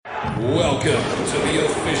Welcome to the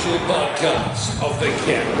official podcast of the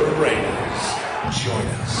Canberra Raiders. Join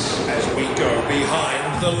us as we go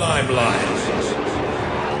behind the limelight.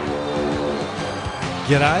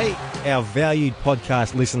 G'day, our valued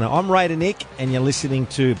podcast listener. I'm Raider Nick, and you're listening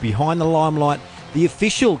to Behind the Limelight, the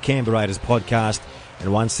official Canberra Raiders podcast.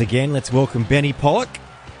 And once again, let's welcome Benny Pollock.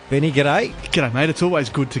 Benny, g'day. G'day, mate. It's always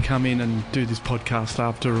good to come in and do this podcast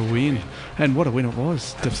after a win. And what a win it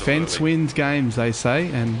was. Defence wins games, they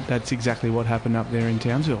say, and that's exactly what happened up there in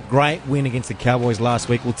Townsville. Great win against the Cowboys last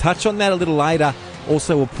week. We'll touch on that a little later.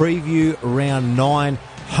 Also, we'll preview round 9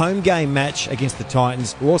 home game match against the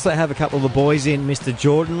Titans. We'll also have a couple of the boys in, Mr.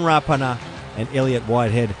 Jordan Rapana and Elliot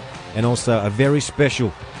Whitehead, and also a very special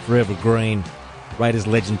Forever Green Raiders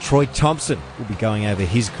legend Troy Thompson will be going over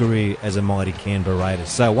his career as a mighty Canberra Raiders.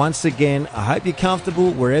 So once again, I hope you're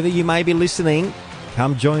comfortable wherever you may be listening.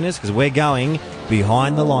 Come join us because we're going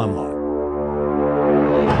behind the limelight.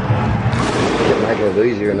 Making it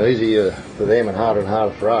easier and easier for them and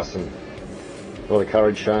harder for us. And a lot of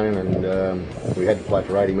courage shown, and we had to play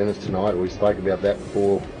for 80 minutes tonight. We spoke about that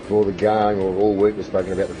before the game, or all week we've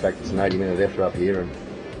spoken about the fact it's an 80-minute effort up here, and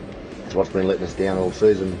it's what's been letting us down all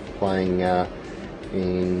season, playing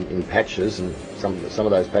in patches, and some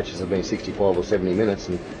of those patches have been 65 or 70 minutes,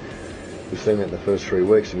 and we've seen that in the first 3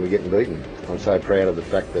 weeks, and we're getting beaten. I'm so proud of the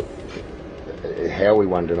fact that how we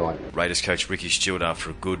won tonight. Raiders coach Ricky Stewart after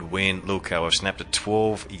a good win. Luco have snapped a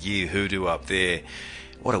 12-year hoodoo up there.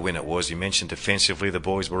 What a win it was. You mentioned defensively, the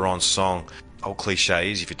boys were on song. Old cliche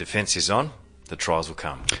is, if your defence is on, the tries will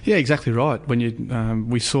come. Yeah, exactly right. When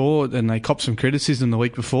we saw, and they copped some criticism the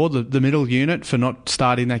week before, the middle unit for not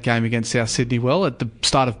starting that game against South Sydney well at the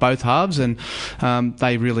start of both halves, and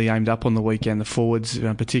they really aimed up on the weekend. The forwards,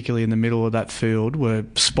 particularly in the middle of that field, were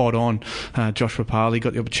spot on. Josh Rapali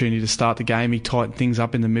got the opportunity to start the game. He tightened things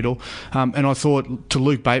up in the middle, and I thought, to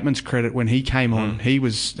Luke Bateman's credit, when he came on, he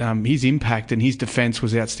was his impact and his defence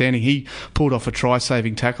was outstanding. He pulled off a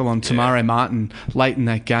try-saving tackle on Tamare Martin late in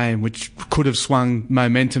that game, which could have swung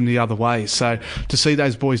momentum the other way. So to see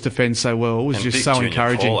those boys defend so well was just so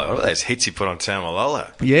encouraging. What are those hits he put on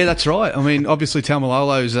Taumalolo? Yeah, that's right. I mean, obviously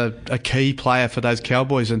Taumalolo is a key player for those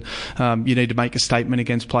Cowboys, and you need to make a statement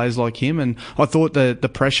against players like him. And I thought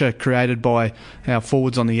the pressure created by our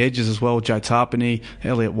forwards on the edges as well, Joe Tarpany,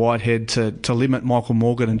 Elliot Whitehead, to limit Michael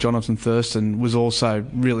Morgan and Jonathan Thurston was also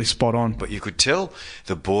really spot on. But you could tell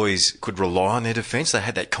the boys could rely on their defence. They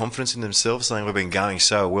had that confidence in themselves, saying we've been going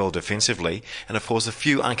so well defensively. And of course, a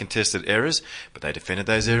few uncontested errors, but they defended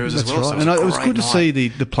those errors as well. Right. So and it was good to see the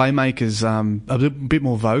playmakers a bit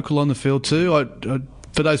more vocal on the field too.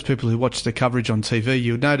 For those people who watch the coverage on TV,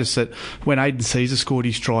 you'll notice that when Aidan Caesar scored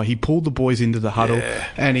his try, he pulled the boys into the huddle,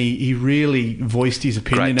 and he really voiced his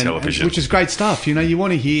opinion, which is great stuff. You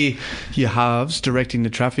want to hear your halves directing the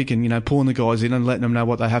traffic and pulling the guys in and letting them know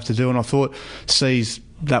what they have to do. And I thought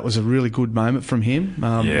that was a really good moment from him,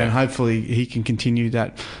 and hopefully he can continue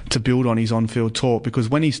that to build on his on-field talk, because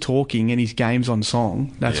when he's talking and his game's on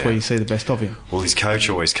song, that's where you see the best of him. Well, his coach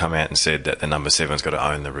always come out and said that the number 7's got to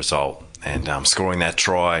own the result, and scoring that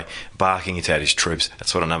try, barking it at his troops,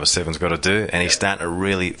 that's what a number 7's got to do, and he's starting to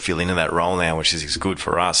really feel into that role now, which is good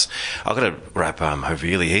for us. I've got to wrap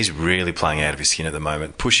Havili. He's really playing out of his skin at the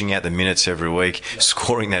moment, pushing out the minutes every week,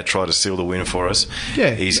 scoring that try to seal the win for us.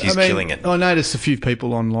 Yeah, he's killing it. I noticed a few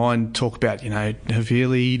people online talk about,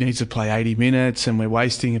 Havili needs to play 80 minutes and we're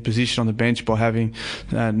wasting a position on the bench by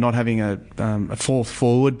not having a fourth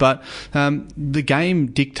forward. But the game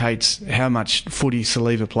dictates how much footy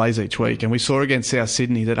Saliva plays each week. And we saw against South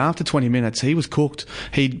Sydney that after 20 minutes, he was cooked.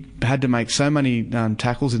 He had to make so many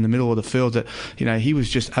tackles in the middle of the field that, he was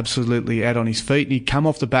just absolutely out on his feet. And he'd come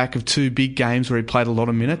off the back of 2 big games where he played a lot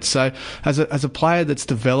of minutes. So as a player that's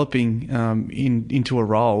developing into a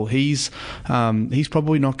role, he's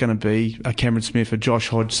probably not going to be a Cameron Smith, a Josh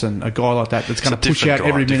Hodgson, a guy like that's going to push out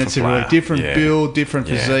every minute every week. Different build, different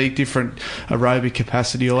physique, different aerobic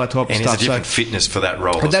capacity, all that type of stuff. And he's a different fitness for that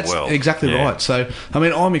role as well. That's exactly right. So,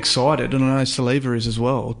 I'm excited, and I know Saliva is as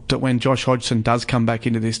well, that when Josh Hodgson does come back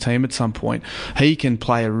into this team at some point, he can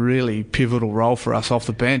play a really pivotal role for us off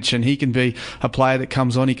the bench, and he can be a player that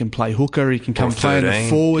comes on, he can play hooker, he can come play in the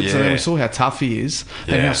forwards, and we saw how tough he is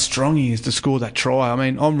and how strong he is to score that try.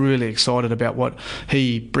 I'm really excited about what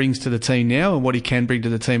he brings to the team now and what he can bring to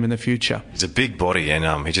the team in the future. He's a big body,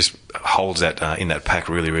 and he just holds that in that pack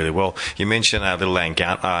really, really well. You mentioned little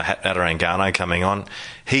Adarangano coming on.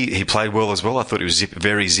 He played well as well. I thought he was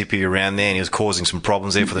very zippy around there, and he was causing some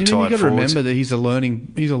problems there for the tight forwards. You've got to remember that he's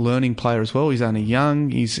a learning player as well. He's only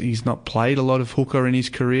young. He's not played a lot of hooker in his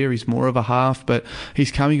career. He's more of a half, but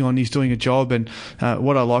he's coming on. He's doing a job, and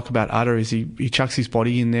what I like about Udder is he chucks his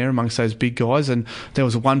body in there amongst those big guys. And there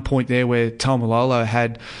was one point there where Taumalolo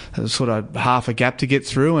had sort of half a gap to get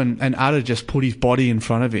through, and Udder just put his body in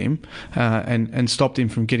front of him and stopped him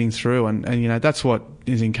from getting through. And that's what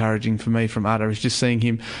is encouraging for me from Udder, is just seeing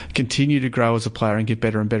him continue to grow as a player and get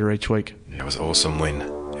better and better each week. It was an awesome win,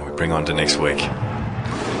 and we bring on to next week.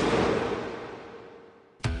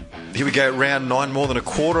 Here we go, round 9, more than a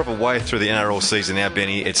quarter of a way through the NRL season now,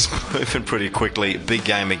 Benny. It's moving pretty quickly. Big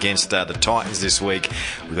game against the Titans this week.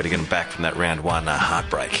 We've got to get them back from that round 1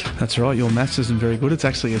 heartbreak. That's right, your maths isn't very good. It's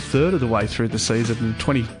actually a third of the way through the season.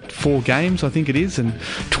 24 games, I think it is, and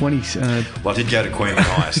 20... Well, I did go to Queen and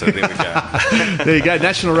High, so there we go. There you go.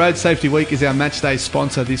 National Road Safety Week is our match day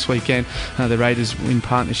sponsor this weekend. The Raiders, in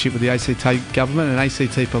partnership with the ACT government and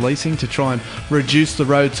ACT policing, to try and reduce the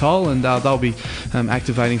road toll, and they'll be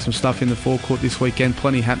activating some stuff in the forecourt this weekend.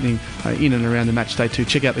 Plenty happening in and around the match day too.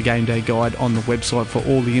 Check out the game day guide on the website for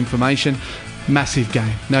all the information. Massive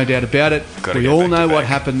game, no doubt about it. We all know what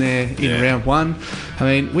happened there in round 1. I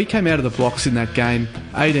mean, we came out of the blocks in that game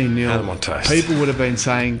 18-0. People would have been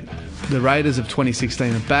saying the Raiders of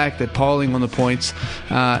 2016 are back, they're piling on the points,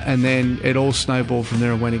 and then it all snowballed from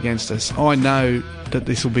there and went against us. I know that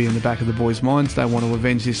this will be in the back of the boys' minds. They want to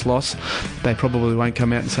avenge this loss. They probably won't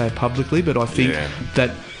come out and say it publicly, but I think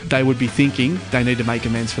that they would be thinking they need to make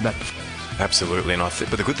amends for that. Absolutely, and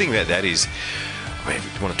but the good thing about that is, I mean,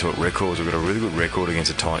 if you want to talk records, we've got a really good record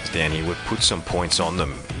against the Titans down here. We've put some points on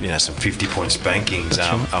them, some 50-point spankings.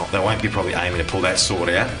 They won't be probably aiming to pull that sword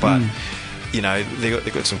out, but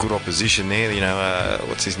they've got some good opposition there.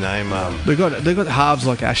 What's his name? They've got halves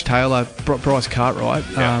like Ash Taylor, Bryce Cartwright,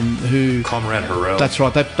 who Comrade Harrell. That's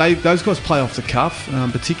right. Those guys play off the cuff,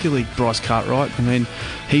 particularly Bryce Cartwright. I mean,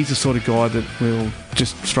 he's the sort of guy that will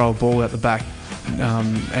just throw a ball out the back.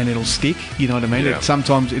 And it'll stick, you know what I mean? Yeah.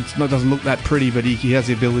 Sometimes it doesn't look that pretty, but he has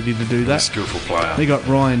the ability to do that. He's a skillful player. They got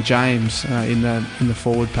Ryan James in the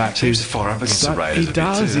forward pack. Seems to fire up against the Raiders. He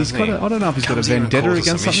does. He's got. I don't know if he's got a vendetta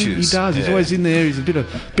against something. He does. He's always in there. He's a bit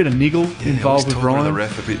of niggle involved with Ryan. The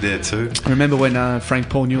ref a bit there too. I remember when Frank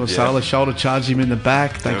Paul Nu'uausala shoulder charged him in the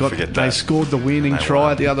back. They scored the winning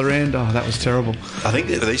try at the other end. Oh, that was terrible. I think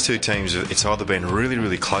that these two teams, it's either been really,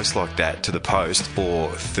 really close like that to the post, or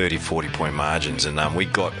 30, 40-point margins, and we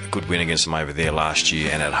got a good win against them over there last year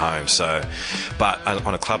and at home. So, but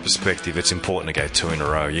on a club perspective, it's important to go 2 in a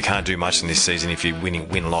row. You can't do much in this season if you're winning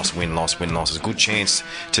win-loss. There's a good chance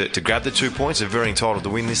to grab the 2 points. They're very entitled to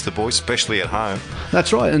win this, the boys, especially at home.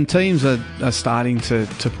 That's right, and teams are starting to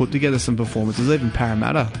put together some performances. Even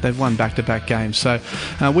Parramatta, they've won back-to-back games. So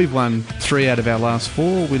we've won 3 out of our last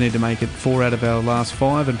 4. We need to make it 4 out of our last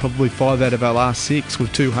 5 and probably 5 out of our last 6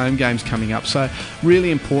 with 2 home games coming up. So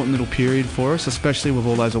really important little period for us, especially with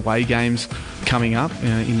all those away games coming up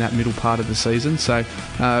in that middle part of the season. So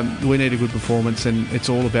we need a good performance, and it's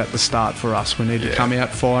all about the start for us. We need to come out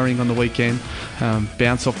firing on the weekend,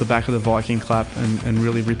 bounce off the back of the Viking clap and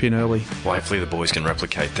really rip in early. Well, hopefully the boys can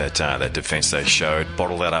replicate that defence they showed,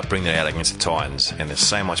 bottle that up, bring that out against the Titans, and there's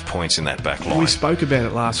so much points in that back line. We spoke about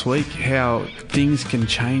it last week, how things can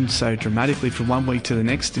change so dramatically from one week to the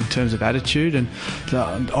next in terms of attitude, and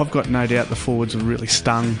I've got no doubt the forwards were really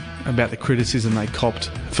stung about the criticism they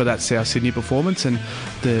copped for that South Sydney performance, and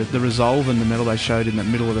the resolve and the mettle they showed in the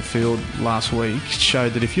middle of the field last week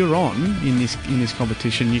showed that if you're on in this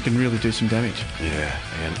competition, you can really do some damage. Yeah,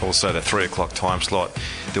 and also the 3 o'clock time slot.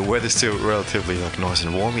 The weather's still relatively nice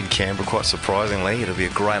and warm in Canberra, quite surprisingly. It'll be a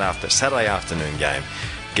great Saturday afternoon game.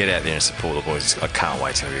 Get out there and support the boys. I can't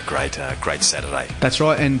wait. It's going to be a great Saturday. That's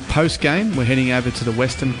right. And post-game, we're heading over to the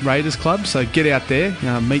Western Raiders Club. So get out there,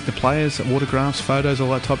 meet the players, autographs, photos, all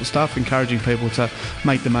that type of stuff, encouraging people to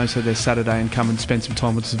make the most of their Saturday and come and spend some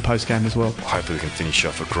time with us in post-game as well. Hopefully we can finish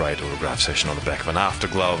off a great autograph session on the back of an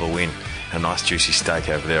afterglow of a win. A nice juicy steak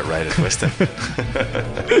over there at Raiders Western.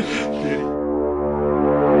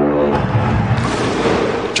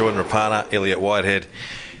 Jordan Rapana, Elliot Whitehead.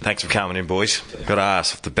 Thanks for coming in, boys. Got to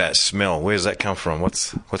ask off the bat, smell. Where does that come from?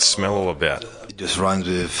 What's smell all about? It just rhymes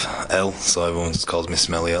with L, so everyone just calls me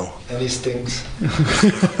Smelly L. And he stinks.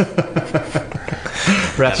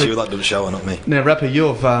 Rapper, you like the shower, not me. Now, Rapper,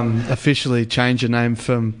 you've officially changed your name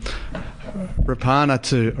from Rapana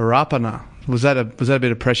to Rapana. Was that a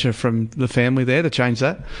bit of pressure from the family there to change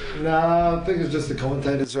that? No, I think it's just the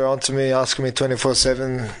commentators were on to me, asking me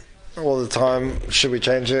 24/7. all the time, should we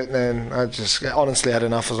change it? And I just honestly had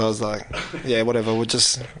enough. So I was like, yeah, whatever, we'll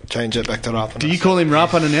just change it back to Rapana. Do you call him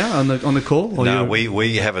Rapana now on the call? Or No,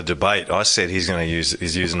 we have a debate. I said he's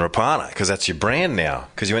using Rapana because that's your brand now.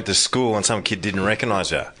 Because you went to school and some kid didn't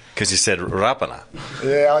recognise you because you said Rapana.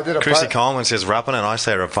 Yeah, I did a Chrissy Coleman says Rapana and I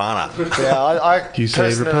say Rapana. Yeah, I You say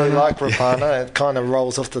personally Rapana? like Rapana. It kind of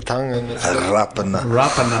rolls off the tongue. And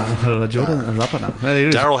Rapana. Jordan, Rapana.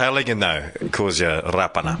 Daryl Halligan though calls you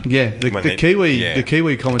Rapana. Yeah, the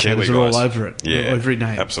Kiwi commentators Kiwi are all guys. over it. Yeah, every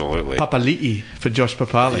name. absolutely. Papali'i for Josh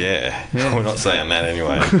Papali. Yeah, we're not saying that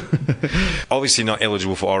anyway. Obviously not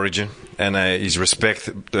eligible for Origin, and he's respect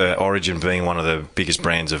Origin being one of the biggest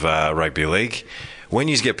brands of rugby league. When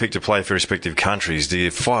you get picked to play for respective countries, do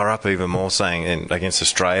you fire up even more saying against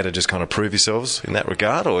Australia to just kind of prove yourselves in that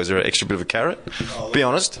regard, or is there an extra bit of a carrot? Be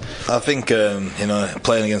honest. I think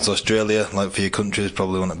playing against Australia, like for your country, is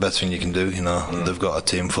probably one of the best things you can do. They've got a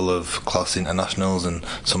team full of class internationals and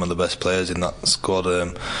some of the best players in that squad.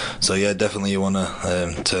 So yeah, definitely you want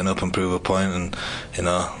to turn up and prove a point. And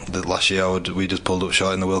the last year we just pulled up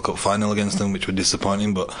short in the World Cup final against them, which was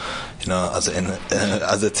disappointing. But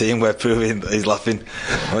as a team, we're proving. He's laughing.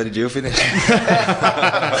 Where did you finish?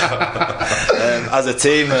 As a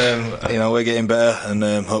team, we're getting better, and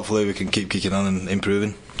hopefully we can keep kicking on and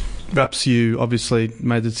improving. Perhaps you obviously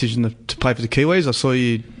made the decision to play for the Kiwis. I saw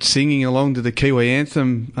you singing along to the Kiwi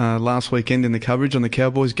anthem last weekend in the coverage on the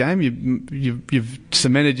Cowboys game. You've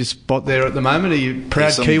cemented your spot there at the moment. Are you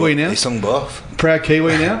proud Kiwi now? He sung both. Proud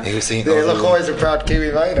Kiwi now? He was singing. yeah, look, always a proud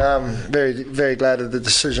Kiwi, mate. Very, very glad of the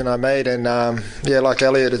decision I made, and like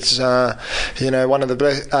Elliot, it's one of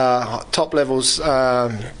the top levels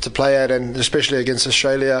to play at, and especially against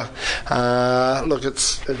Australia. Look,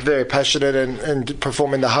 it's very passionate and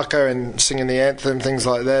performing the haka and singing the anthem, things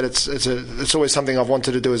like that. It's always something I've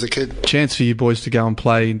wanted to do as a kid. Chance for you boys to go and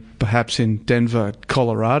play perhaps in Denver,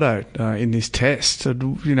 Colorado in this test.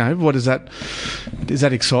 What is that? Is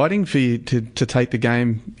that exciting for you to take the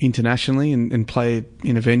game internationally and play it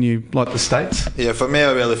in a venue like the States? Yeah, for me,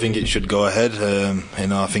 I really think it should go ahead.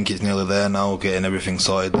 I think it's nearly there now, getting everything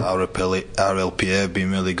sorted. Our LPA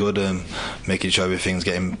being really good, making sure everything's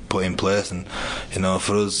getting put in place. And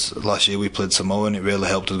for us, last year we played Samoa, and it really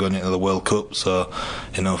helped us going into the World Cup. So,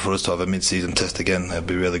 for us to have a mid-season test again, it'd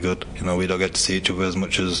be really good. We don't get to see each other as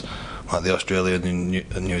much as like the Australian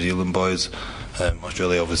and New Zealand boys.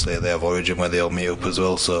 Australia, obviously, they have Origin where they all meet up as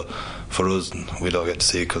well. So for us, we don't get to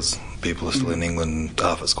see because people are still in England,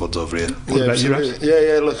 half the squad's over here. What about you, Raps?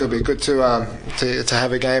 Yeah, look, it'll be good to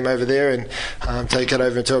have a game over there and take it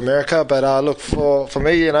over to America. But look, for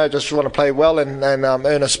me, just want to play well and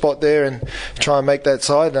earn a spot there and try and make that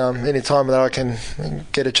side. Any time that I can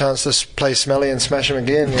get a chance to play Smelly and smash him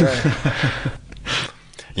again,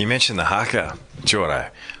 You mentioned the haka, Jordo.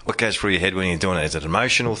 What goes through your head when you're doing it? Is it an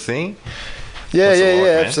emotional thing? Yeah,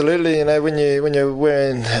 man? absolutely. When you're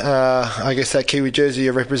wearing, I guess that Kiwi jersey,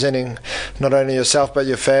 you're representing not only yourself but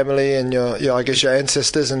your family and your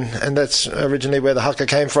ancestors, and that's originally where the haka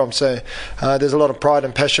came from. So there's a lot of pride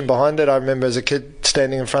and passion behind it. I remember as a kid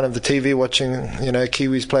standing in front of the TV watching,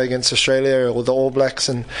 Kiwis play against Australia or the All Blacks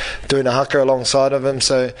and doing a haka alongside of them.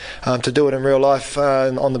 So to do it in real life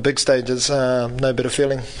on the big stage is no better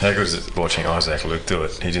feeling. How good is it watching Isaac Luke do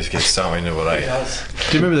it? He just gets so into it.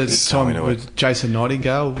 Do you remember the time with Jason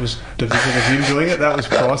Nightingale was the vision of him doing it? That was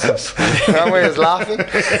priceless. Where he was laughing.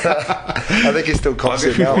 I think he's still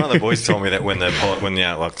conscious now. One of the boys told me that when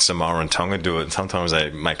like Samoa and Tonga do it, sometimes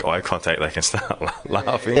they make eye contact, they can start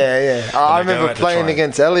laughing. Yeah. I remember playing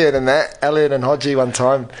against Elliot and Hodgie one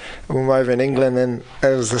time when we were over in England, and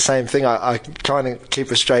it was the same thing. I trying to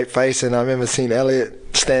keep a straight face, and I remember seeing Elliot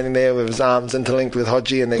standing there with his arms interlinked with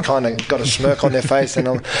Hodgie, and they kind of got a smirk on their face, and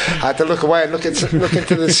I had to look away and look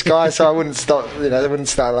into the sky so I wouldn't stop. They wouldn't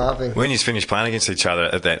start laughing. When you finish playing against each other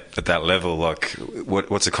at that level, like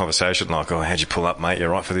what's the conversation like? Oh, how'd you pull up, mate? You're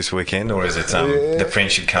right for this weekend, or is it the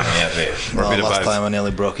friendship coming out there? Last time I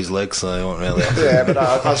nearly broke his leg, so I won't really. Yeah, but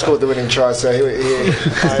I scored the winning try, so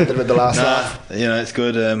I ended with the last laugh. It's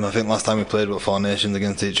good. I think last time we played with 4 nations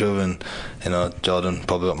against each other, and Jordan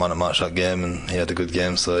probably got man of match that game, and he had a good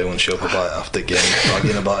game, so he wouldn't show up about it after the game,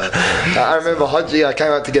 bragging about it. I remember Hodgie, I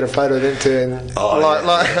came out to get a photo of him too, and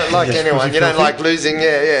like anyone, you don't like losing.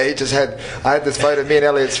 Yeah. I had this photo of me and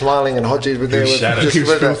Elliot smiling, and Hodgie was there with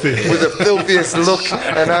the filthiest look,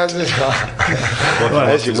 and I was just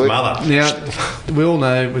his mother. Now, we all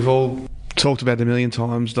know, we've all talked about it a million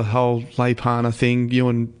times, the whole Leipana thing. You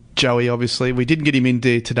and Joey, obviously, we didn't get him in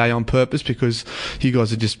there today on purpose because you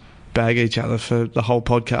guys are just bag each other for the whole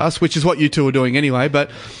podcast, which is what you two are doing anyway. But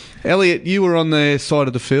Elliot, you were on their side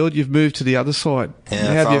of the field. You've moved to the other side.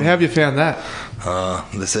 Yeah, How have you found that?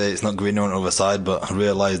 They say it's not greener on the other side, but I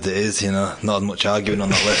realised it is. Not as much arguing on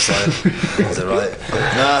that left side. Is it right?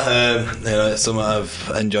 It's something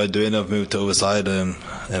I've enjoyed doing. I've moved to the other side.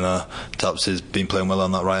 Taps has been playing well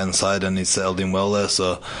on that right hand side, and he's settled in well there.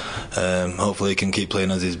 So hopefully he can keep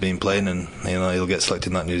playing as he's been playing, and he'll get selected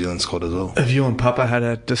in that New Zealand squad as well. Have you and Papa had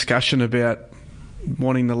a discussion about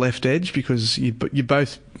wanting the left edge, because you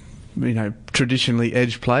both traditionally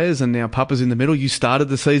edge players, and now Papa's in the middle? You started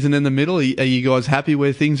the season in the middle. Are you guys happy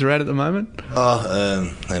where things are at the moment?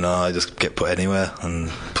 I just get put anywhere and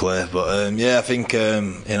play. But I think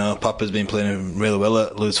Papa's been playing really well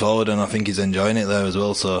at loose forward, and I think he's enjoying it there as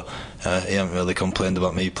well. So he hasn't really complained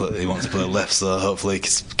about me. He wants to play left, so hopefully he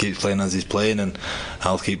keeps playing as he's playing, and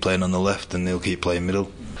I'll keep playing on the left, and he'll keep playing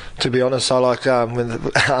middle. To be honest, I like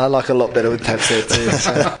I like a lot better with Taps there too.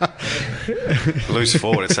 So. Loose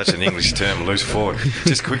forward, it's such an English term, loose forward.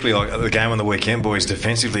 Just quickly, like the game on the weekend, boys,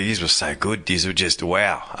 defensively, these were so good. These were just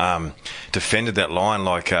wow. Defended that line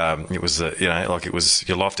like it was, like it was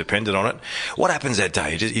your life depended on it. What happens that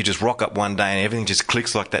day? You just rock up one day and everything just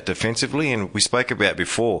clicks like that defensively. And we spoke about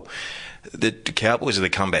before, the Cowboys are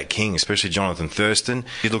the comeback king, especially Jonathan Thurston.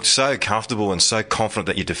 You looked so comfortable and so confident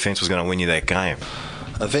that your defence was going to win you that game.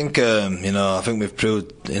 I think I think we've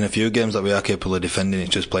proved in a few games that we are capable of defending.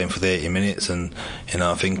 It's just playing for the 80 minutes, and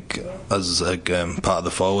I think as a part of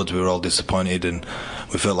the forwards, we were all disappointed, and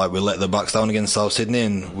we felt like we let the backs down against South Sydney,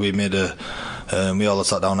 and we made we all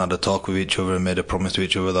sat down and had a talk with each other and made a promise to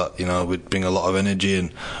each other that we'd bring a lot of energy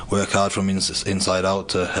and work hard from inside out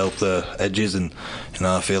to help the edges, and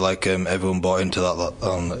I feel like everyone bought into that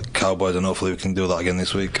on the Cowboys, and hopefully we can do that again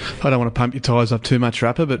this week. I don't want to pump your tyres up too much,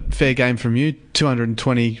 Rapper, but fair game from you.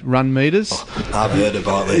 220 run metres. I've heard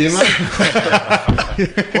about this.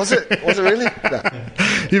 Was it really?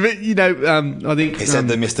 No. I think he said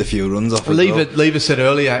they missed a few runs off. Lever said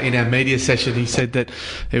earlier in our media session, he said that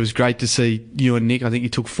it was great to see you and Nick. I think you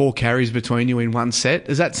took 4 carries between you in one set.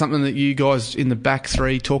 Is that something that you guys in the back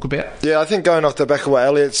three talk about? Yeah, I think going off the back of what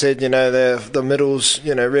Elliot said, the middles,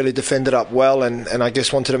 really defended up well, and I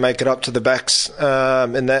guess wanted to make it up to the backs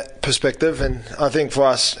in that perspective. And I think for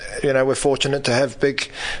us, we're fortunate to have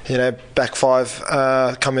big, back five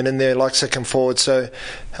coming in there like second forward. So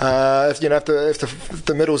if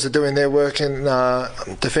the middles are doing their work and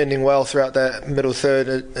defending well throughout that middle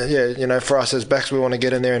third, for us as backs, we want to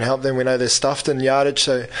get in there and help them. We know they're stuffed in yardage,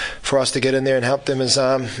 so for us to get in there and help them is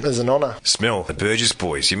an honour. Smell, the Burgess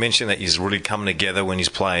boys. You mentioned that he's really coming together when he's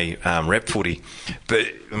play rep footy, but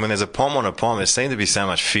when there's a pom on a pom, there seems to be so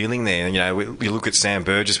much feeling there. You look at Sam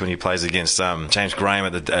Burgess when he plays against James Graham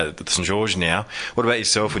at the St George now. What about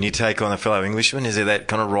yourself when you take on a fellow Englishman? Is there that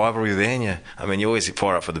kind of rivalry there? You always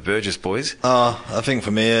fire up for the Burgess boys. I think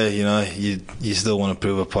for me, you still want to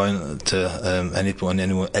prove a point to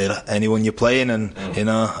anyone you're playing, and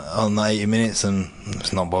on that 80 minutes, and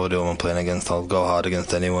it's not bothered who I'm playing against. I'll go hard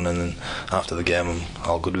against anyone, and then after the game, I'm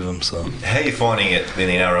all good with them. So, how are you finding it in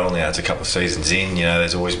the NRL now? It's a couple of seasons in.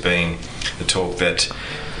 There's always been the talk that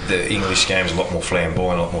the English game is a lot more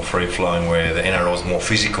flamboyant, a lot more free flowing, where the NRL is more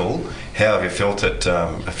physical. How have you felt it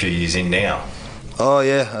a few years in now? Oh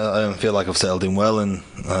yeah, I feel like I've settled in well, and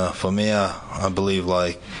for me, I believe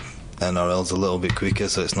like NRL's a little bit quicker,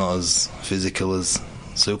 so it's not as physical as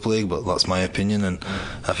Super League, but that's my opinion. And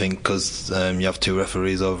I think because you have 2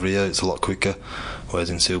 referees over here, it's a lot quicker,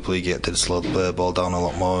 whereas in Super League you get to slow the ball down a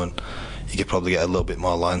lot more, and you could probably get a little bit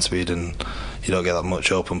more line speed, and you don't get that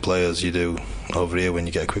much open play as you do over here when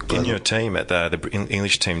you get a quick play. In your team, at the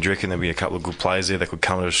English team, do you reckon there'll be a couple of good players there that could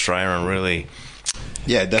come to Australia and really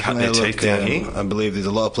definitely cut their teeth down here? I believe there's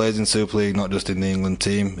a lot of players in Super League, not just in the England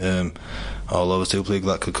team, all over Super League,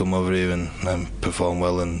 that could come over here and perform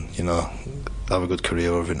well, and have a good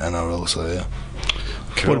career over in NRL. So yeah.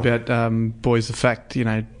 Cool. What about boys? The fact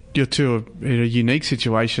you two are in a unique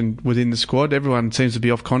situation within the squad. Everyone seems to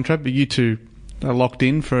be off contract, but you two are locked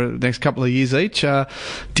in for the next couple of years each.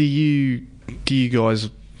 Do you guys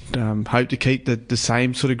hope to keep the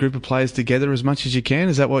same sort of group of players together as much as you can?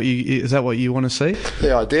 Is that what you want to see?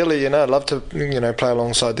 Yeah, ideally, I'd love to play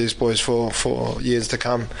alongside these boys for years to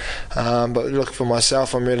come. But look, for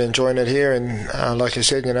myself, I'm really enjoying it here, and like I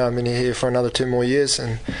said, I'm in here for another 2 more years,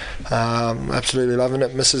 and absolutely loving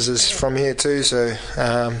it. Mrs. is from here too, so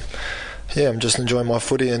I'm just enjoying my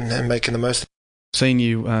footy and making the most of it. Seen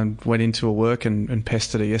you went into a work and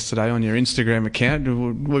pestered her yesterday on your Instagram account.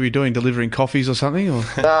 What were you doing, delivering coffees or something? Or?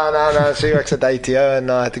 No. She works at ATO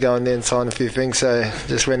and I had to go in there and sign a few things, so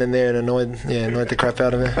just went in there and annoyed the crap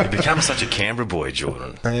out of her. You've become such a Canberra boy,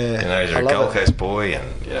 Jordan. Yeah, you know, you're a Gold Coast boy,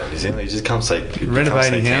 and New Zealand, you just come say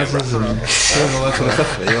renovating houses and all that sort of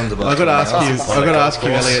stuff. I've got to ask you,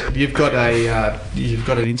 Elliot. You've got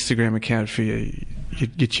an Instagram account for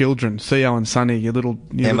your children, Theo and Sonny,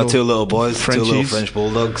 my two little boys, Frenchies. 2 little French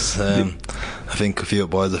bulldogs. I think a few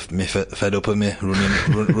boys are fed up with me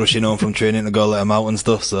rushing home from training to go let them out and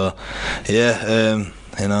stuff. So, yeah,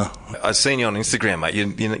 I've seen you on Instagram, mate.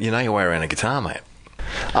 You know your way around a guitar, mate.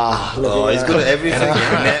 He's good at everything.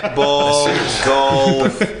 Netball,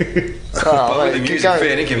 golf. With the music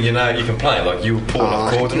fair income, you can play. Like you were pulling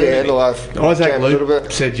up chords and everything. Isaac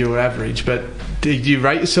Luke said you were average, but did you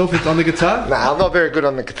rate yourself on the guitar? Nah, I'm not very good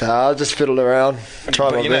on the guitar. I just fiddle around, try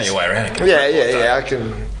my best. You know your way around. Yeah. I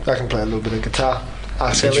can play a little bit of guitar.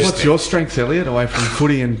 What's your strength, Elliot, away from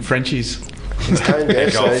footy and Frenchies? He's tone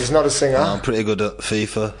deaf, so he's not a singer. I'm pretty good at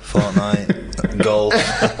FIFA, Fortnite, golf.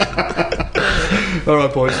 All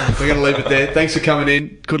right, boys, we're going to leave it there. Thanks for coming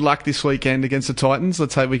in. Good luck this weekend against the Titans.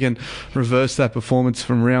 Let's hope we can reverse that performance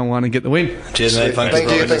from round 1 and get the win. Cheers, mate. Thank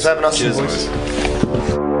you. Thanks for having us. Cheers, boys.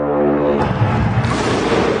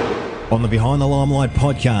 On the Behind the Limelight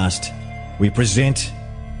podcast, we present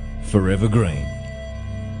Forever Green.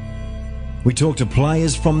 We talk to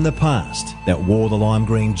players from the past that wore the lime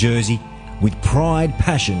green jersey with pride,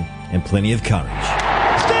 passion, and plenty of courage.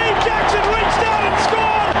 Steve Jackson reached out and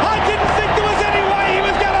scored. I didn't think there was any way he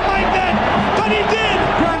was going to make that, but he did.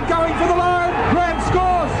 Grant going for the line. Grant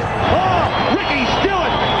scores. Oh, Ricky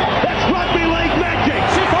Stewart. That's rugby league magic.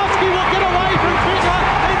 Sikorsky will get away from Fisher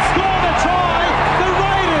and score the try. The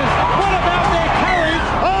Raiders, what about their courage?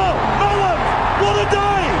 Oh, Mullins. What a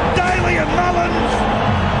day. Daly and Mullins.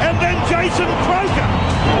 And then Jason Croker.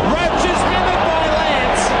 Roach is hammered by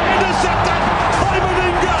Lance. Intercepted by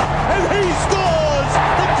Meninga. And he scores.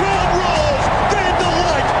 The crowd roars. They're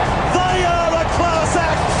delight. They are a class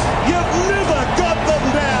act. You've never got them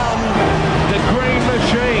down. The Green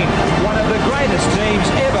Machine. One of the greatest teams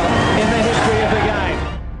ever in the history of the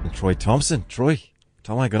game. Troy Thompson. Troy,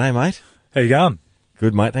 Tomo, good day, mate. How you going?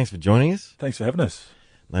 Good, mate. Thanks for joining us. Thanks for having us.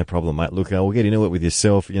 No problem, mate. Look, we'll get into it with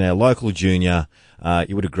yourself. Local junior,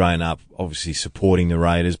 you would have grown up obviously supporting the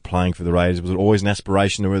Raiders, playing for the Raiders. Was it always an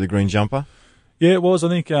aspiration to wear the green jumper? Yeah, it was. I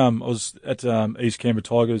think I was at East Canberra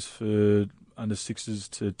Tigers for under 6s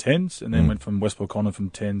to 10s, and then went from West Belconnen from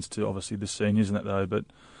 10s to obviously the seniors and that though. But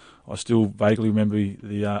I still vaguely remember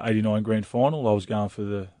the 89 grand final. I was going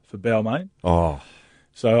for Balmain. Oh.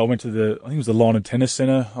 So I went to I think it was the Lyon Tennis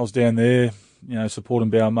Centre. I was down there,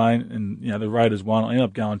 supporting Balmain, and the Raiders won. I ended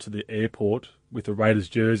up going to the airport with the Raiders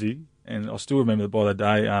jersey, and I still remember that by the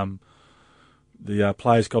day the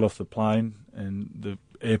players got off the plane and the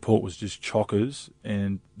airport was just chockers,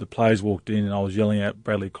 and the players walked in and I was yelling out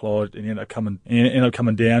Bradley Clyde, and he ended up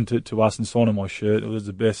coming down to us and signing my shirt. It was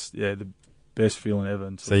the best feeling ever.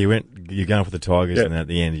 And so you're going for the Tigers, and at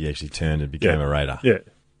the end you actually turned and became a Raider. Yeah.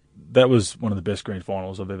 That was one of the best grand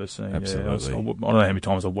finals I've ever seen. Absolutely. I don't know how many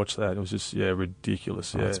times I've watched that. It was just,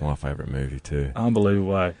 ridiculous. It's my favourite movie too.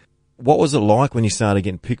 Unbelievable. What was it like when you started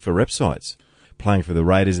getting picked for rep sites, playing for the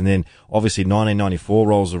Raiders, and then obviously 1994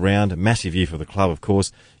 rolls around, massive year for the club, of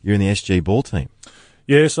course. You're in the SG ball team.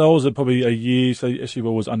 Yeah, so I was at probably a year. So SG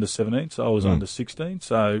ball was under 17, so I was under 16.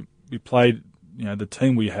 So we played, the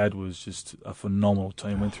team we had was just a phenomenal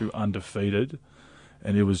team, went through undefeated.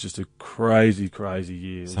 And it was just a crazy, crazy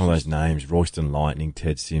year. Some of those names, Royston Lightning,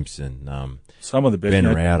 Ted Simpson, some of the best. Ben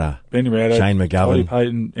Rauder, Shane McGovern, Toddy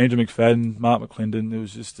Payton, Andrew McFadden, Mark McClendon. It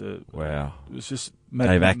was just wow. It was just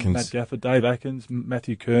Dave Atkins, Matt Gaffer, Dave Atkins,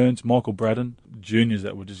 Matthew Kearns, Michael Braddon, juniors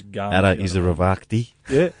that were just going. Ada Isaravakti.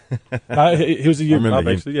 Yeah, he was a year up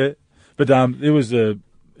actually. Yeah, but it was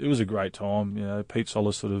a great time. Pete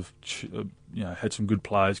Solis sort of had some good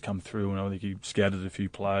players come through, and I think he scouted a few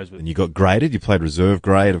players. But and you got graded. You played reserve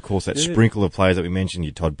grade, of course. That sprinkle of players that we mentioned,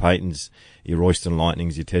 your Todd Paytons, your Royston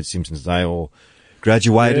Lightnings, your Ted Simpsons, they all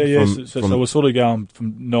graduated. So we're sort of going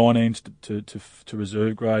from 19s to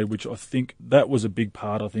reserve grade, which I think that was a big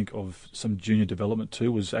part. I think of some junior development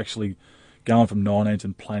too, was actually going from 19s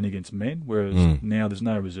and playing against men, whereas now there's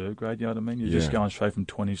no reserve grade. You know what I mean? You're just going straight from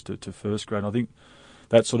 20s to first grade. And I think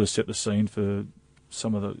that sort of set the scene for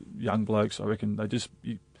some of the young blokes. I reckon they just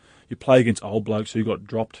you play against old blokes who got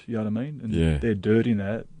dropped. You know what I mean? And they're dirty in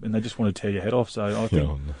that, and they just want to tear your head off. So I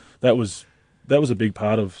think that was a big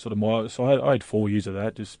part of sort of my. So I had 4 years of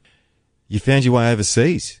that. Just you found your way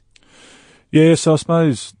overseas. Yeah, so I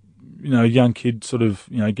suppose young kid sort of,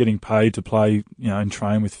 getting paid to play, and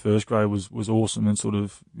train with first grade was awesome, and sort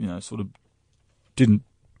of didn't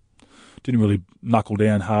really knuckle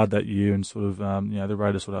down hard that year, and sort of, the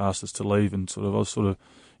Raiders sort of asked us to leave, and sort of I was sort of,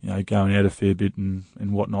 going out a fair bit and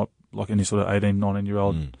whatnot, like any sort of 18,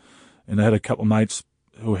 19-year-old. And I had a couple of mates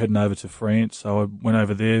who were heading over to France, so I went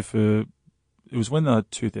over there it was when the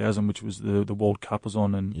 2000, which was the World Cup was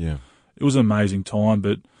on, and it was an amazing time,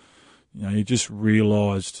 but, you just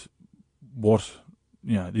realised what,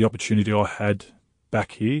 the opportunity I had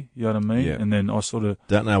back here, you know what I mean? Yeah. And then I sort of...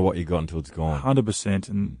 Don't know what you got until it's gone. 100%.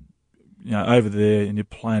 And, over there, and you're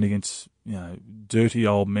playing against, dirty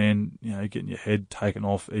old men, getting your head taken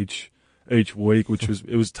off each week, which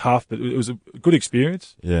was tough, but it was a good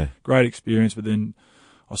experience. Yeah. Great experience, but then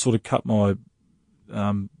I sort of cut my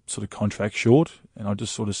sort of contract short, and I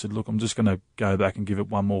just sort of said, look, I'm just going to go back and give it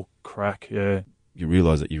one more crack, yeah. You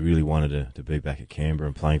realised that you really wanted to be back at Canberra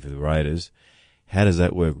and playing for the Raiders. How does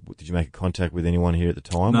that work? Did you make a contact with anyone here at the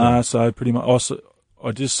time? No, so pretty much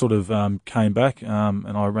I just sort of came back and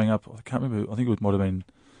I rang up, I can't remember, I think it might have been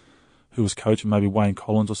who was coaching, maybe Wayne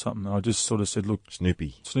Collins or something, and I just sort of said, look...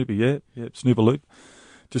 Snoopy, yeah, Snooper Loop.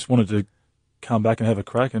 Just wanted to come back and have a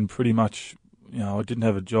crack, and pretty much, I didn't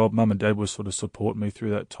have a job. Mum and Dad were sort of supporting me through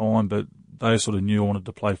that time, but they sort of knew I wanted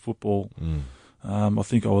to play football. I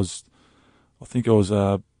think I was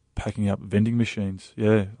packing up vending machines,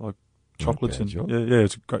 like chocolates and job. yeah,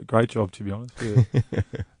 it's a great job, to be honest. Yeah.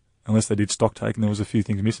 Unless they did stock taking, there was a few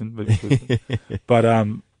things missing, but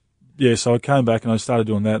so I came back and I started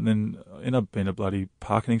doing that, and then I ended up being a bloody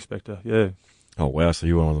parking inspector. Yeah. Oh wow! So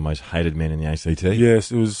you were one of the most hated men in the ACT.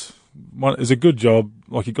 Yes, it was a good job.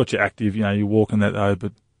 Like, it got you active, you're walking that day,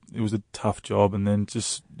 but it was a tough job. And then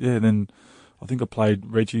then I think I played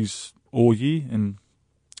Reggie's all year, and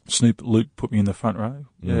Snoop Luke put me in the front row.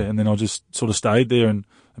 Yeah, and then I just sort of stayed there, and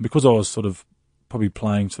because I was sort of probably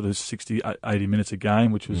playing sort of 60, 80 minutes a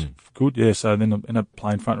game, which was good. Yeah, so then I ended up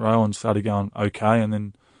playing front row and started going okay, and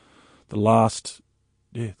then the last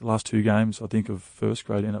 2 games, I think, of first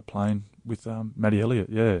grade, ended up playing with Matty Elliott.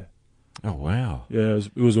 Yeah. Oh wow. Yeah,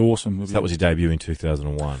 it was awesome. So that was your debut in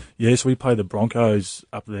 2001. Yeah, so we played the Broncos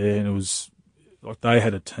up there, and it was like they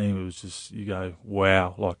had a team. It was just, you go,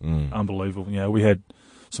 wow, like unbelievable. We had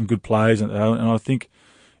some good players, and I think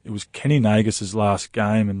it was Kenny Nagis's last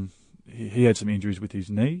game, and he had some injuries with his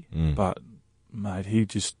knee, but mate, he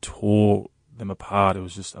just tore them apart. It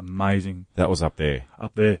was just amazing. That was up there.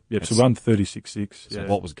 Up there, yep. So we won 36-6. So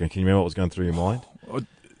can you remember what was going through your mind?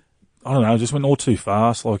 I don't know. I just went all too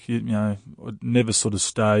fast. Like, I never sort of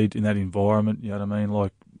stayed in that environment. You know what I mean?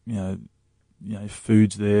 Like,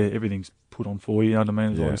 food's there, everything's put on for you. You know what I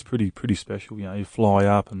mean? It's pretty special. You fly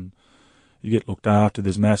up and you get looked after.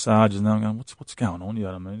 There's massages, and I'm going, what's going on? You know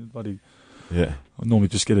what I mean? Bloody. Yeah. I normally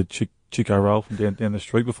just get a Chico roll from down the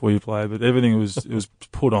street before you play, but everything was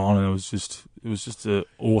put on, and it was just an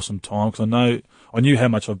awesome time, because I knew how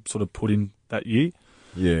much I sort of put in that year.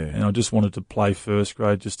 Yeah. And I just wanted to play first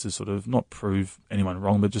grade, just to sort of not prove anyone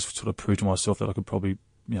wrong, but just sort of prove to myself that I could probably,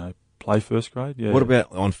 play first grade. Yeah. What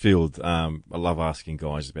about on field? I love asking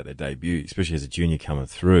guys about their debut, especially as a junior coming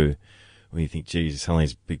through, when you think, geez, some of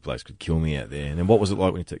these big blokes could kill me out there. And then what was it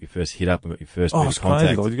like when you took your first hit up and got your first bit of contact?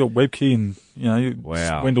 Crazy. Like, you got Webke and,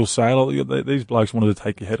 wow. Wendell Saylor. These blokes wanted to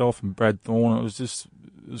take your head off, and Brad Thorne. It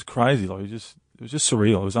was crazy. Like, it was just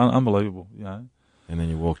surreal. It was unbelievable, And then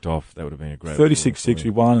you walked off. That would have been a great 36-6 we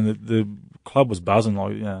won, and the club was buzzing.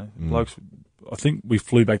 Like, blokes. I think we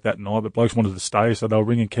flew back that night, but blokes wanted to stay, so they were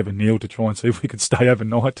ringing Kevin Neal to try and see if we could stay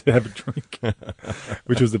overnight to have a drink,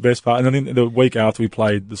 which was the best part. And then the week after, we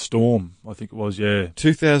played the Storm, I think it was,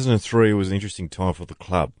 2003 was an interesting time for the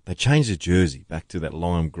club. They changed the jersey back to that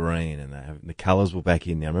lime green, and the colours were back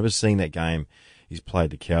in there. I remember seeing that game. He's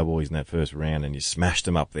played the Cowboys in that first round, and you smashed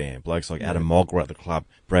them up there. Blokes like Adam Mogg were at the club,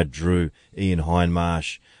 Brad Drew, Ian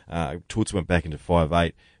Hindmarsh, Toots went back into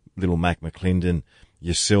 5'8", little Mac McClendon,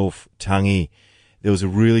 yourself, Tungy. There was a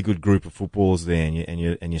really good group of footballers there, and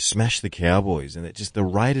you smashed the Cowboys, and the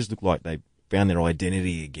Raiders looked like they found their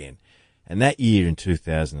identity again. And that year in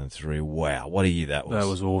 2003, wow, what a year that was! That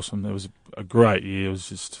was awesome. That was a great year. It was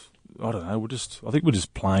just, I don't know. I think we're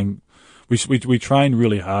just playing. We trained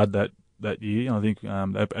really hard that year. I think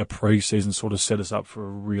our pre-season sort of set us up for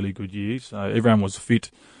a really good year. So everyone was fit.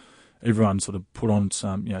 Everyone sort of put on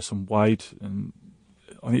some weight, and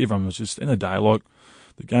I think everyone was just, in the day, like,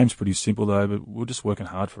 the game's pretty simple though, but we're just working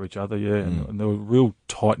hard for each other, and they were a real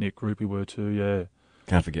tight-knit group we were too,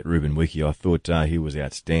 Can't forget Ruben Wiki. I thought he was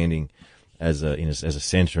outstanding as a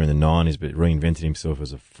centre in the 90s, but reinvented himself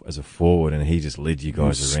as a forward, and he just led you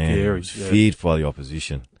guys around. Scary, feared by the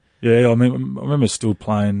opposition. Yeah, I mean, I remember still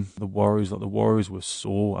playing the Warriors. Like the Warriors were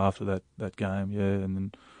sore after that game. Yeah, and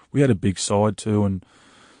then we had a big side too, and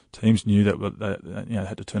teams knew that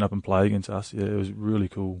had to turn up and play against us. Yeah, it was really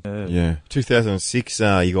cool. Yeah. 2006,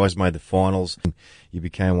 you guys made the finals. You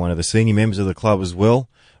became one of the senior members of the club as well,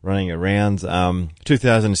 running around.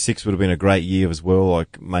 2006 would have been a great year as well,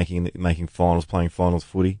 like making finals, playing finals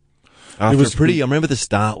footy. I remember the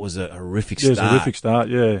start was a horrific start. Yeah, it was a horrific start,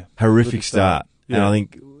 yeah. Horrific start. Yeah. And I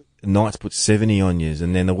think Knights put 70 on you,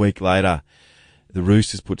 and then a week later, the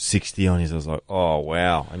Roosters put 60 on you. So I was like, oh,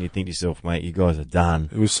 wow. And you think to yourself, mate, you guys are done.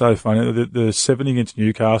 It was so funny. The 70 against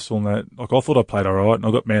Newcastle and that, like, I thought I played all right, and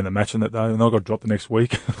I got man of the match on that day, and I got dropped the next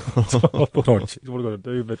week. So I thought, oh, geez, what have I got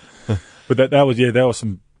to do? But that was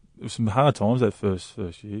some hard times that first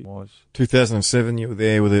year. 2007, you were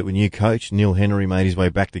there with a new coach. Neil Henry made his way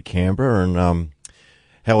back to Canberra, and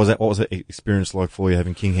how was that? What was that experience like for you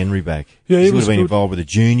having King Henry back? Yeah, he would was have been good. involved with the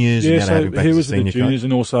juniors. Yeah, and so having back he as was a with the senior juniors, coach.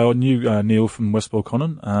 and also I knew Neil from West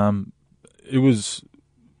Belconnen. He was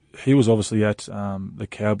obviously at the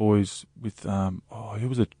Cowboys with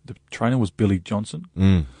the trainer was Billy Johnson.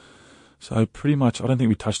 Mm. So pretty much, I don't think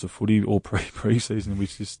we touched the footy all pre-season.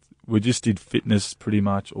 We just did fitness pretty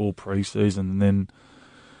much all pre-season, and then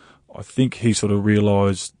I think he sort of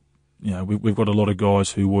realised, we've got a lot of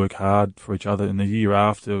guys who work hard for each other. And the year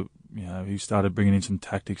after, he started bringing in some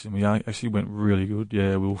tactics, and we actually went really good.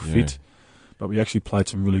 Yeah, we were fit, but we actually played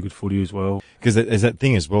some really good footy as well. Because there's that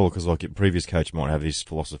thing as well, because like your previous coach might have this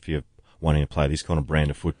philosophy of wanting to play this kind of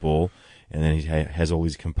brand of football, and then he has all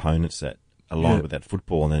these components that align with that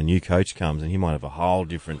football, and then a new coach comes and he might have a whole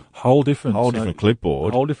different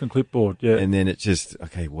clipboard. A whole different clipboard, yeah. And then it's just,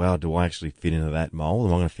 okay, wow, do I actually fit into that mould?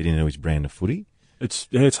 Am I going to fit into his brand of footy?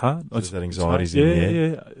 It's hard. So that anxiety's in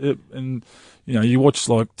there. Yeah. And, you watch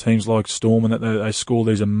like teams like Storm and that they score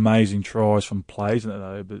these amazing tries from plays and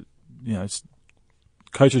that, but,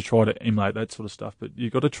 coaches try to emulate that sort of stuff, but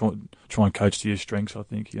you've got to try and coach to your strengths, I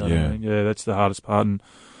think. You know what I mean? Yeah, that's the hardest part. And,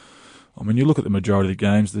 I mean, you look at the majority of the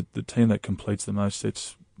games, the team that completes the most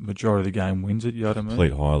sets, majority of the game wins it, you know what I mean?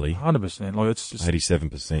 Complete highly. 100%. Like, it's just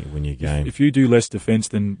 87% win your game. If you do less defence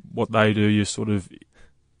than what they do, you're sort of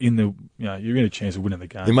you're in a chance of winning the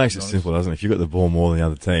game. It makes it simple, doesn't it? If you've got the ball more than the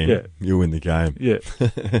other team, you win the game. Yeah.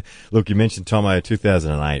 Look, you mentioned Tomo,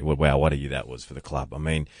 2008. Wow, what a year that was for the club. I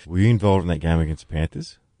mean, were you involved in that game against the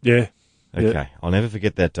Panthers? Yeah. Okay. Yeah. I'll never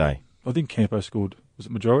forget that day. I think Campo scored, was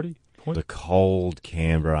it majority point? The cold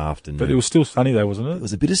Canberra afternoon. But it was still sunny though, wasn't it? It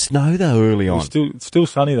was a bit of snow though early on. It was still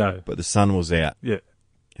sunny though. But the sun was out. Yeah.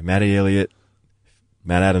 And Matty Elliott,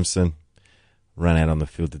 Matt Adamson ran out on the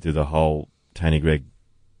field to do the whole Tony Gregg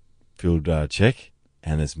field check,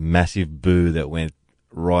 and this massive boo that went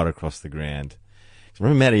right across the ground. So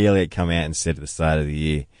remember Matty Elliott come out and said at the start of the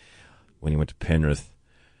year when he went to Penrith,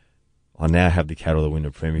 I now have the cattle to win the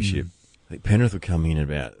premiership. I think Penrith were coming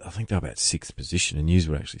in I think they were about 6th position, and News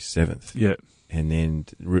were actually 7th. Yeah. And then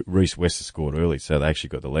Reece Wester scored early, so they actually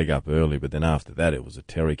got the leg up early. But then after that, it was a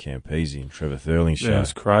Terry Campese and Trevor Thurling show. Yeah, it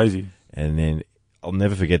was crazy. And then I'll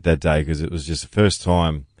never forget that day because it was just the first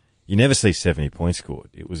time you never see 70 points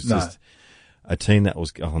scored. It was just a team that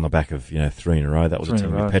was on the back of 3 in a row. That was a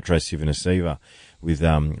team with Petro Sivanasiva, with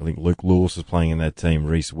I think Luke Lewis was playing in that team.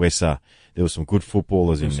 Reece Wester. There were some good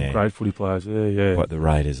footballers in there. Some great footy players. Yeah. But the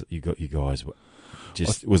Raiders, you guys.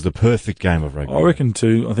 It was the perfect game of rugby. I reckon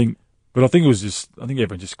too. I think it was just. I think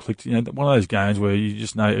everyone just clicked. One of those games where you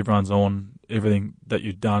just know everyone's on. Everything that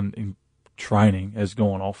you've done in training has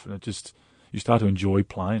gone off, and you start to enjoy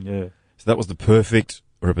playing. Yeah. So that was the perfect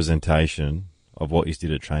representation of what you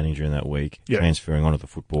did at training during that week, transferring onto the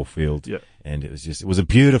football field. Yeah. And it was a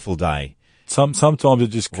beautiful day. Sometimes it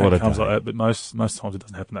just comes like that, but most times it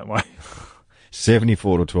doesn't happen that way.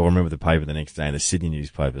 74-12. I remember the paper the next day in the Sydney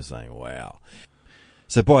newspaper saying, "Wow."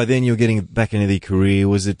 So by then you were getting back into the career.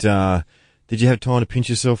 Was it? Did you have time to pinch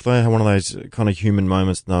yourself though? One of those kind of human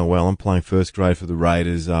moments. No, well, I'm playing first grade for the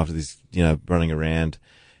Raiders after this, running around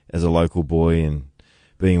as a local boy and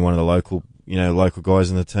being one of the local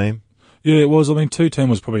guys in the team. Yeah, it was. I mean, 210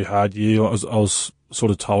 was probably a hard year. I was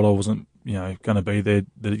sort of told I wasn't, going to be there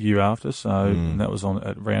the year after. So and that was on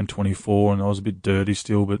at round 24, and I was a bit dirty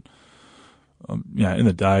still. But in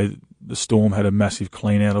the day, the Storm had a massive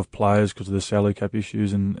clean out of players because of the salary cap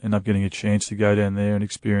issues, and ended up getting a chance to go down there and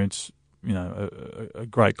experience, a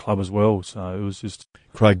great club as well. So it was just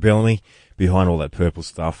Craig Bellamy behind all that purple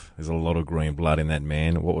stuff. There's a lot of green blood in that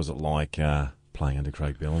man. What was it like playing under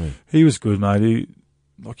Craig Bellamy? He was good, mate.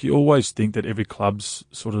 You always think that every club's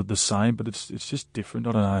sort of the same, but it's just different.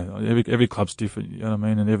 I don't know. Every club's different, you know what I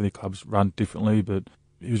mean? And every club's run differently, but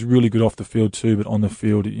really good off the field too, but on the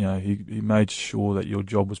field, he made sure that your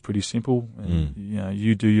job was pretty simple. And,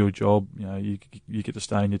 you do your job, you get to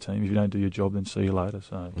stay in your team. If you don't do your job, then see you later.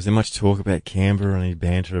 So, was there much talk about Canberra and any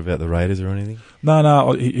banter about the Raiders or anything?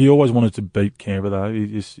 No. He always wanted to beat Canberra though. He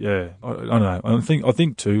just, I don't know. I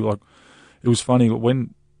think too. Like, it was funny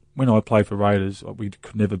when I played for Raiders, we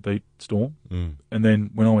could never beat Storm. And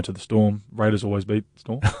then when I went to the Storm, Raiders always beat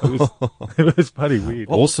Storm. It was pretty weird.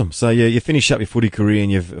 Awesome. So you finish up your footy career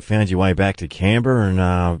and you've found your way back to Canberra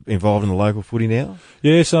and involved in the local footy now?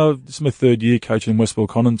 Yeah, so this is my third year coaching Westfield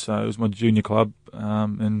Conan, so it was my junior club.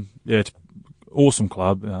 And yeah, it's awesome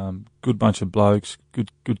club. Good bunch of blokes,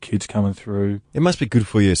 good kids coming through. It must be good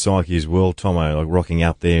for your psyche as well, Tomo, like rocking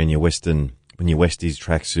up there in your Westies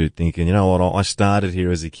tracksuit thinking, you know what, I started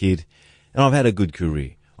here as a kid and I've had a good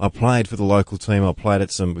career. I played for the local team, I played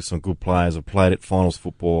with some good players, I played at finals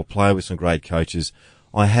football, I played with some great coaches.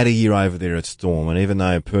 I had a year over there at Storm, and even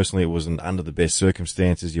though personally it wasn't under the best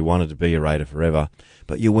circumstances, you wanted to be a Raider forever,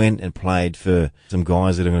 but you went and played for some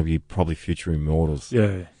guys that are going to be probably future immortals.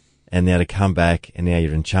 Yeah. And now to come back and now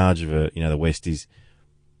you're in charge of the Westies,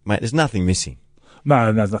 mate, there's nothing missing.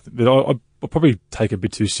 No, there's nothing. But I'll probably take it a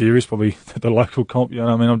bit too serious, probably the local comp, you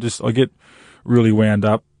know what I mean? I get really wound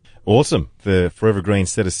up. Awesome. For Forever Green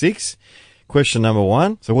set of 6. Question number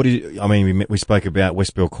 1. So what do you, we spoke about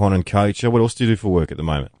Westfield Conan coach. What else do you do for work at the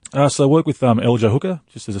moment? So I work with LJ Hooker,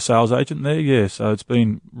 just as a sales agent there, yeah. So it's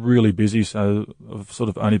been really busy. So I've sort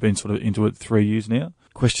of only been sort of into it 3 years now.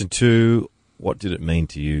 Question 2. What did it mean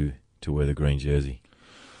to you to wear the green jersey?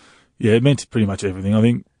 Yeah, it meant pretty much everything.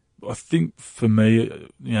 I think for me,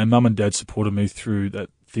 Mum and Dad supported me through that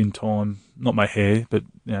thin time. Not my hair, but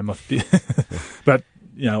but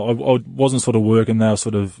I wasn't sort of working. They were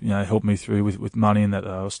sort of helped me through with money, and that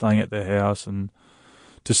I was staying at their house, and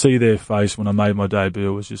to see their face when I made my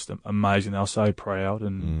debut was just amazing. They were so proud,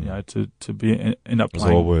 and to be end up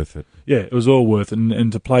playing. It was all worth it. Yeah, it was all worth it,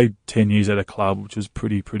 and to play 10 years at a club, which was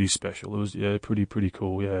pretty special. It was pretty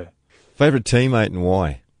cool. Yeah. Favorite teammate and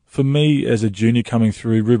why? For me, as a junior coming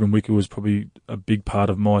through, Ruben Wicker was probably a big part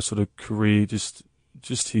of my sort of career. Just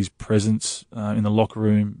his presence in the locker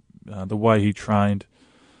room, the way he trained,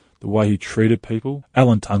 the way he treated people.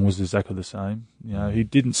 Alan Tung was exactly the same. He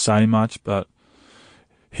didn't say much, but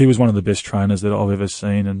he was one of the best trainers that I've ever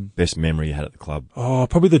seen. And best memory you had at the club? Oh,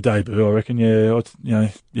 probably the debut, I reckon. Yeah,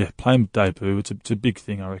 playing debut, it's a big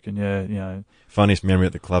thing, I reckon. Yeah. Funniest memory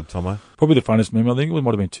at the club, Tomo? Probably the funniest memory. I think it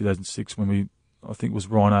might have been 2006 when I think it was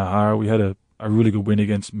Ryan O'Hara. We had a really good win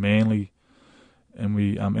against Manly, and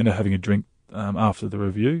we ended up having a drink after the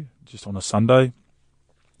review, just on a Sunday.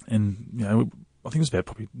 And, I think it was about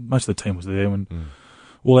probably most of the team was there when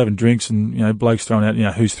all having drinks and, blokes throwing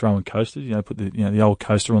out, who's throwing coasters, put the old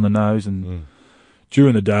coaster on the nose. And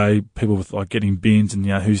during the day, people were like getting bins and,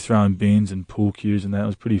 who's throwing bins and pool cues, and that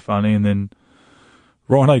was pretty funny. And then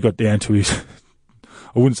Rhino got down to his,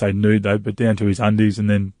 I wouldn't say nude though, but down to his undies, and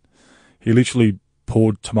then he literally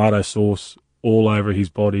poured tomato sauce all over his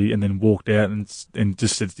body and then walked out and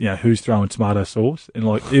just said, who's throwing tomato sauce? And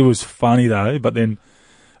it was funny though, but then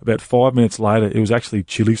about 5 minutes later, it was actually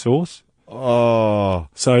chili sauce. Oh.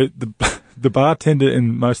 So the bartender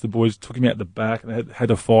and most of the boys took him out the back and they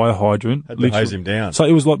had a fire hydrant. Had to hose him down. So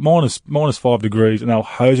it was like minus 5 degrees, and they were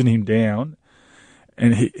hosing him down.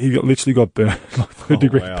 And he literally got burnt, like 3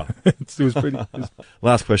 degrees. Wow. It was pretty.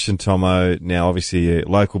 Last question, Tomo. Now, obviously, a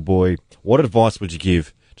local boy. What advice would you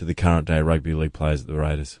give to the current day rugby league players at the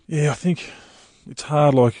Raiders? Yeah, I think it's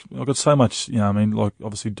hard. I've got so much,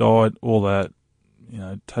 obviously diet, all that.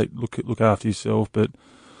 Look after yourself. But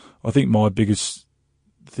I think my biggest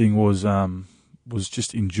thing was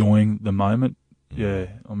just enjoying the moment. Yeah,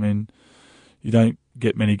 you don't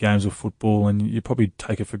get many games of football, and you probably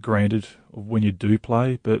take it for granted when you do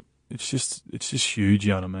play. But it's just huge.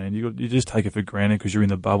 You know what I mean? You just take it for granted because you're in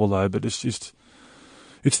the bubble, though. But it's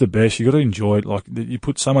the best. You got to enjoy it. Like, you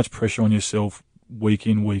put so much pressure on yourself week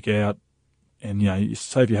in, week out, and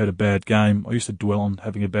say if you had a bad game. I used to dwell on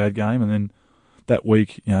having a bad game, and then that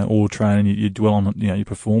week, all training, you dwell on your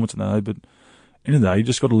performance and that. But end of the day, you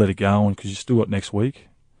just got to let it go on because you still got next week.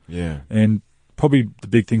 Yeah. And probably the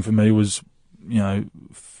big thing for me was,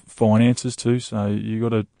 finances too. So you got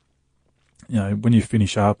to, when you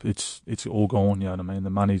finish up, it's all gone. You know what I mean?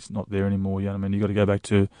 The money's not there anymore. You know what I mean? You got to go back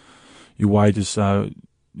to your wages. So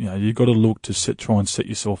you got to look to try and set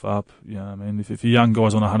yourself up. You know what I mean? If a young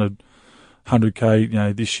guy's on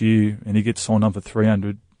 100K, this year, and he gets signed up for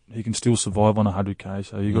 300, he can still survive on 100K.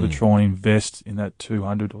 So you got to try and invest in that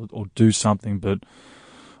 200 or do something. But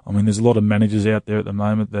there's a lot of managers out there at the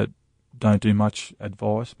moment that don't do much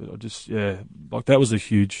advice, but that was a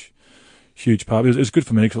huge huge part. It was good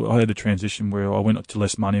for me because I had a transition where I went to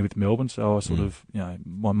less money with Melbourne, so I sort of,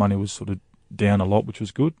 my money was sort of down a lot, which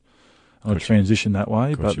was good. I transitioned that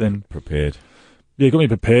way, but then prepared. Yeah, it got me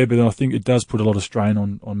prepared, but then I think it does put a lot of strain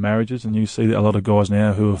on marriages, and you see that a lot of guys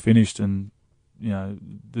now who are finished and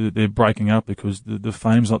they're breaking up because the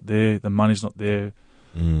fame's not there, the money's not there,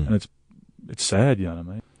 and it's sad. You know what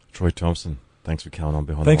I mean? Troy Thompson, thanks for coming on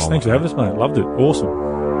Behind the Limelight. Thanks for having us, mate. Loved it. Awesome.